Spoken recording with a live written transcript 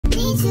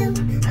Hey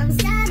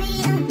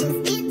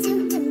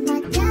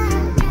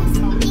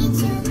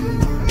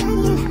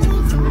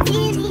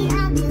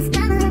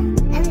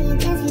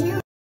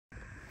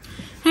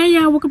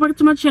y'all, welcome back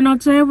to my channel.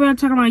 Today we're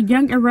talking about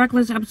Young and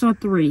Reckless episode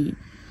 3.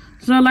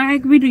 So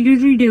like we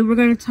usually do, we're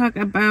going to talk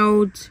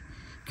about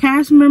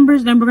cast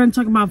members, then we're going to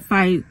talk about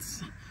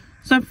fights.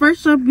 So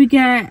first up we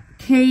got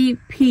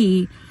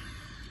KP.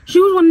 She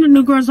was one of the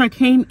new girls that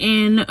came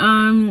in.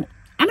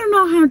 I don't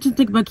know how to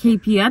think about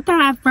KP. I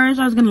thought at first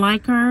I was going to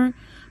like her,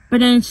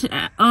 but then she,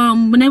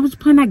 when they was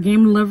playing that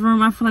game in the living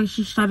room, I feel like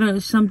she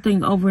started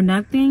something over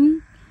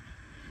nothing.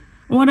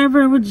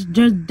 Whatever, it was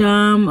just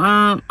dumb.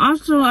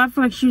 Also, I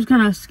feel like she was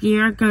kind of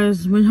scared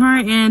because when her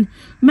and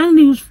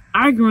Melanie was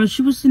arguing,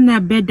 she was in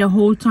that bed the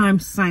whole time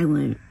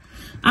silent.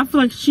 I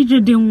feel like she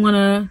just didn't want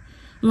to,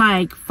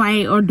 like,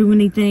 fight or do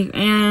anything.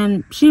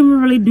 And she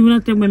didn't really do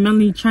nothing when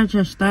Melanie tried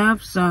her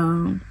stuff,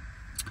 so.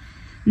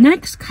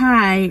 Next,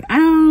 Kai.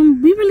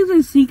 We really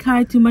didn't see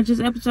Kai too much this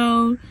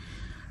episode.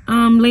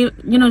 Later,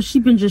 you know, she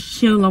been just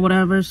chill or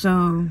whatever,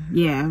 so,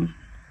 yeah.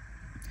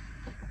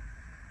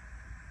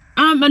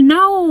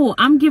 No,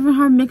 I'm giving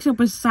her mix up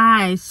with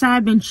Sai. Sai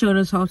been chill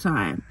this whole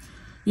time.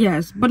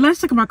 Yes, but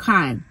let's talk about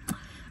Kai.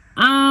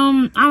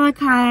 I like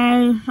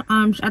Kai.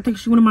 I think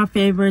she's one of my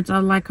favorites. I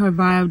like her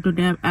vibe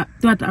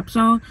throughout the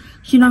episode.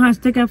 She know how to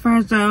stick up for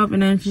herself,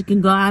 and then she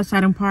can go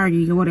outside and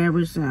party or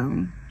whatever,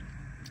 so.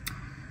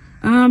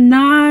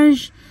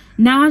 Naj,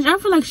 I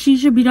feel like she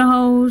should be the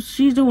host.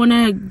 She's the one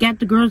that got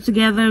the girls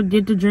together,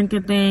 did the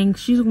drinking thing.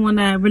 She's the one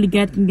that really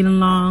got them getting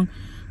along.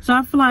 So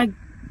I feel like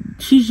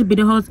she should be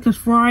the host because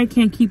Ferrari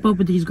can't keep up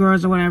with these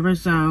girls or whatever,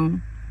 so.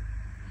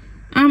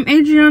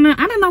 Adriana,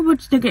 I don't know what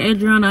to think of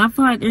Adriana. I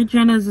feel like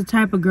Adriana is the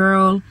type of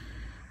girl,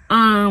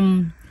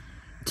 to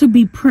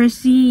be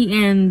prissy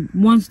and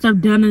want stuff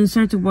done in a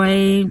certain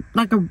way.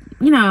 Like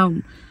you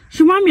know,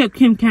 she reminds me of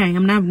Kim K,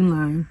 I'm not gonna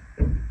lie.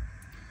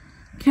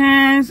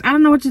 Cass, I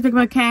don't know what to think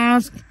about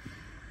Cass.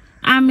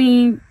 I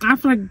mean, I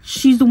feel like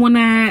she's the one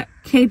that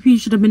KP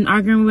should have been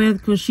arguing with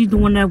because she's the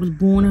one that was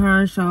booing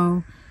her,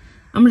 so.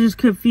 I'm just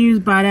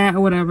confused by that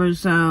or whatever,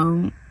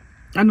 so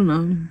I don't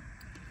know.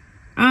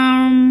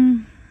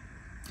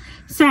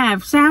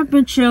 Sav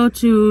been chill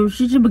too.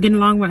 She should be getting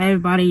along with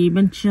everybody,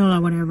 been chill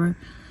or whatever.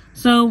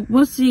 So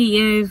we'll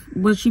see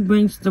what she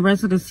brings the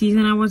rest of the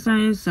season, I would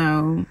say.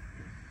 So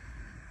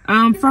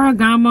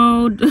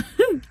Ferragamo.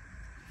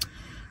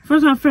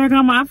 First of all,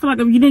 Ferragamo, I feel like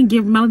if you didn't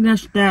give Melanie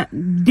that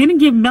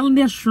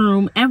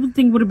shroom,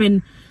 everything would have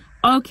been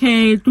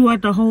okay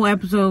throughout the whole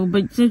episode,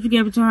 but since you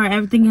gave it to her,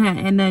 everything had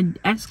ended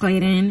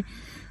escalating.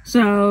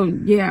 So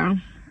yeah.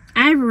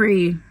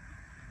 Ivory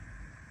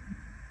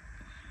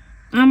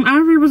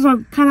was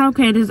kind of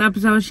okay this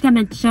episode. She kind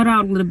of shut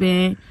out a little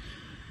bit,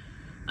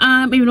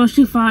 even though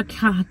she fought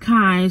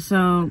Kai,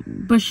 so,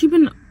 but she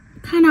been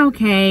kind of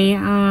okay.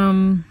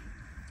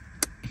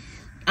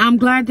 I'm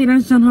glad they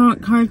didn't send her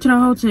to the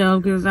hotel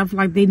because I feel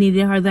like they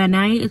needed her that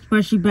night,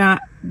 especially about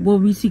what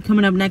we see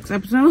coming up next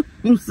episode.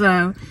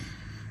 So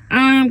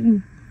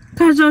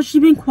cause she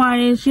been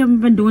quiet. She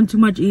haven't been doing too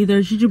much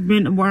either. She just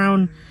been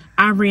around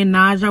Ivory and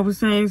Naj, I would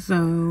say.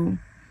 So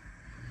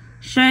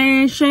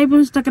Shay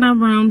been stuck in her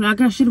room. I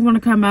guess she didn't want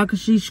to come out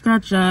because she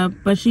scratched up,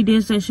 but she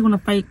did say she want to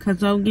fight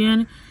Kazo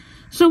again.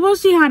 So we'll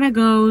see how that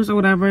goes or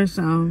whatever.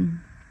 So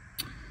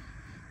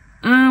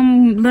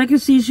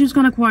Legacy, she was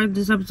kind of quiet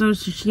this episode.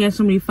 She had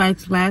so many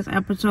fights last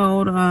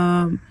episode.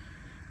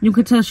 You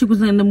could tell she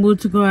wasn't in the mood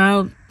to go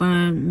out,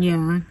 but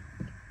yeah.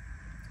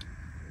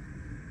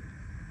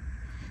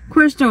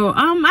 Crystal,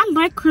 I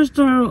like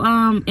Crystal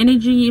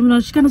energy, even though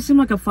she kind of seemed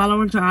like a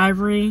follower to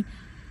Ivory.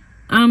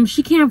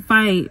 She can't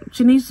fight.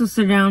 She needs to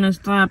sit down and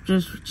stop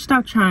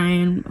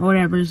trying or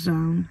whatever.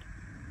 So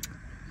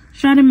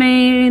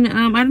Charlemagne,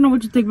 I don't know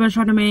what you think about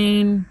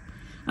Charlemagne.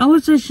 I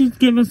would say she's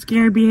giving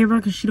scary behavior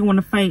because she don't want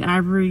to fight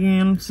Ivory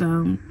again.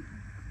 So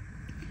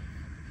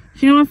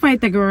she don't want to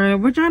fight that girl,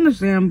 which I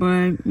understand,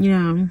 but you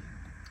know.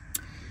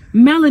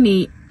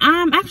 Melanie,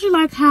 I actually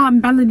like how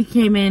Melanie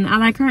came in. I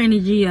like her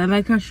energy. I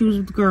like how she was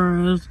with the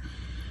girls.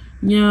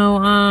 You know,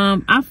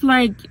 I feel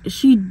like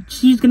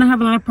she's gonna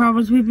have a lot of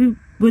problems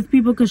with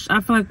people because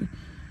I feel like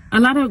a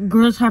lot of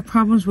girls have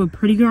problems with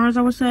pretty girls,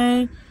 I would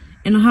say.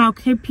 And how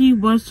KP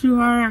was to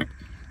her,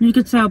 you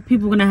could tell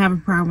people gonna have a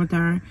problem with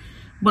her.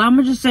 But I'm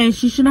gonna just say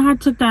she shouldn't have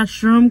took that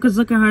shroom because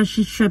look at her,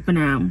 she's tripping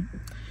out.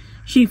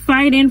 She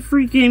fighting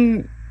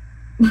freaking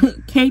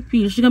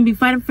KP. She's gonna be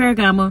fighting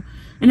Ferragamo.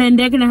 And then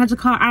they're gonna have to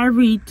call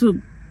Ivory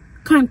to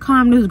kind of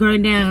calm this girl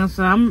down.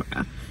 So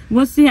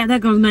we'll see how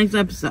that goes next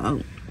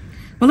episode.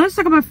 But let's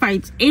talk about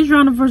fights.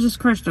 Adriana versus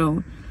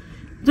Crystal.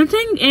 The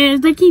thing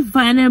is, they keep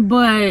fighting,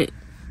 but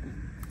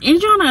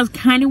Adriana is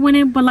kind of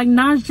winning. But like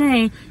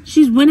Najee,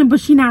 she's winning, but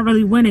she's not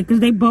really winning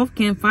because they both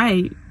can't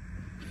fight.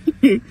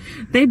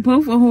 They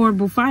both are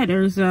horrible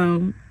fighters.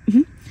 So,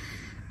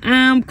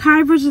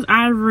 Kai versus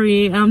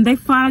Ivory. They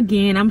fought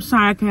again. I'm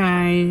sorry,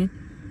 Kai.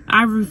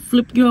 Ivory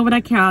flipped you over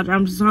that couch.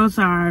 I'm so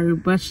sorry,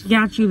 but she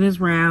got you this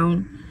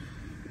round.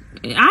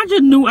 I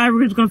just knew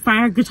Ivory was gonna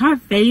fight her because her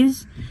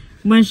face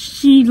when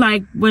she,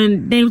 like,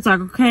 when they was like,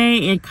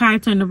 okay, and Kai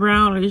turned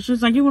around, and she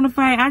was like, you want to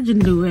fight? I just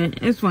do it.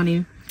 It's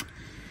funny.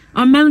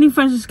 Melanie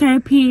versus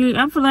KP.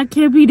 I feel like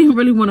KP didn't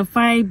really want to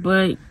fight,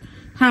 but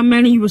how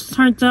Melanie was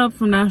turned up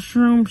from that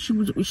shroom,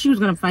 she was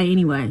gonna fight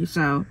anyway.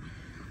 So,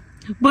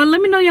 but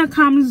let me know your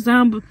comments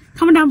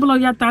comment down below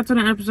your thoughts on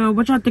the episode.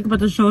 What y'all think about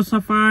the show so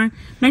far?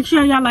 Make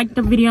sure y'all like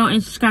the video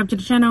and subscribe to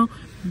the channel.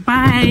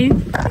 Bye.